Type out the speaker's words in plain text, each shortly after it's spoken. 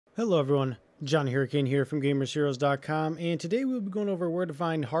Hello everyone, John Hurricane here from GamersHeroes.com, and today we'll be going over where to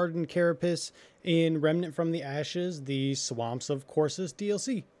find Hardened Carapace in Remnant from the Ashes, the Swamps of Corsus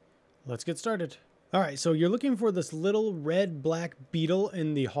DLC. Let's get started. Alright, so you're looking for this little red-black beetle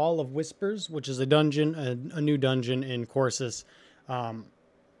in the Hall of Whispers, which is a dungeon, a new dungeon in Corsus.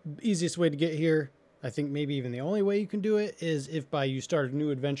 Easiest way to get here, I think maybe even the only way you can do it, is if you start a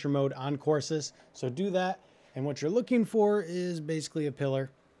new adventure mode on Corsus. So do that, and what you're looking for is basically a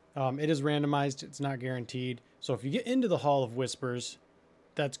pillar. It is randomized. It's not guaranteed. So if you get into the Hall of Whispers,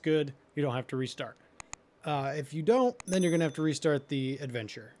 that's good. You don't have to restart. If you don't, then you're going to have to restart the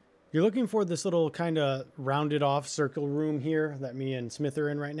adventure. You're looking for this little kind of rounded off circle room here that me and Smith are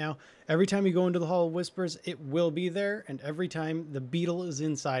in right now. Every time you go into the Hall of Whispers, it will be there. And every time the beetle is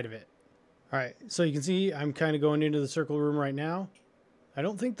inside of it. All right. So you can see I'm kind of going into the circle room right now. I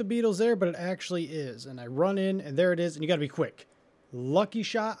don't think the beetle's there, but it actually is. And I run in and there it is. And you got to be quick. Lucky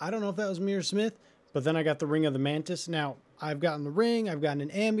shot. I don't know if that was me or Smith, but then I got the Ring of the Mantis. Now, I've gotten the ring, I've gotten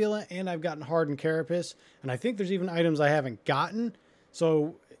an amulet, and I've gotten Hardened Carapace, and I think there's even items I haven't gotten.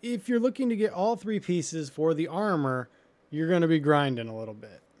 So if you're looking to get all three pieces for the armor, you're going to be grinding a little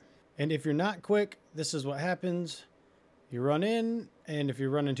bit. And if you're not quick, this is what happens. You run in, and if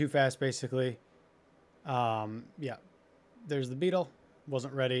you're running too fast, basically, yeah, there's the beetle.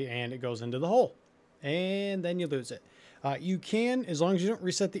 Wasn't ready, and it goes into the hole. And then you lose it. You can, as long as you don't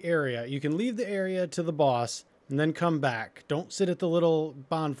reset the area, you can leave the area to the boss and then come back. Don't sit at the little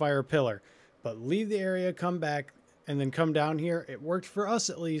bonfire pillar, but leave the area, come back, and then come down here. It worked for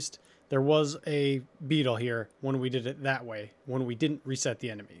us at least. There was a beetle here when we did it that way, when we didn't reset the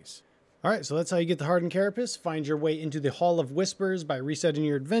enemies. All right, so that's how you get the Hardened Carapace. Find your way into the Hall of Whispers by resetting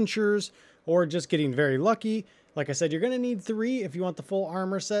your adventures or just getting very lucky. Like I said, you're going to need 3 if you want the full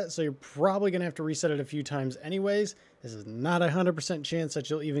armor set, so you're probably going to have to reset it a few times anyways. This is not a 100% chance that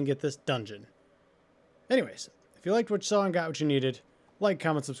you'll even get this dungeon. Anyways, if you liked what you saw and got what you needed, like,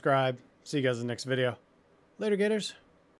 comment, subscribe. See you guys in the next video. Later, Gators.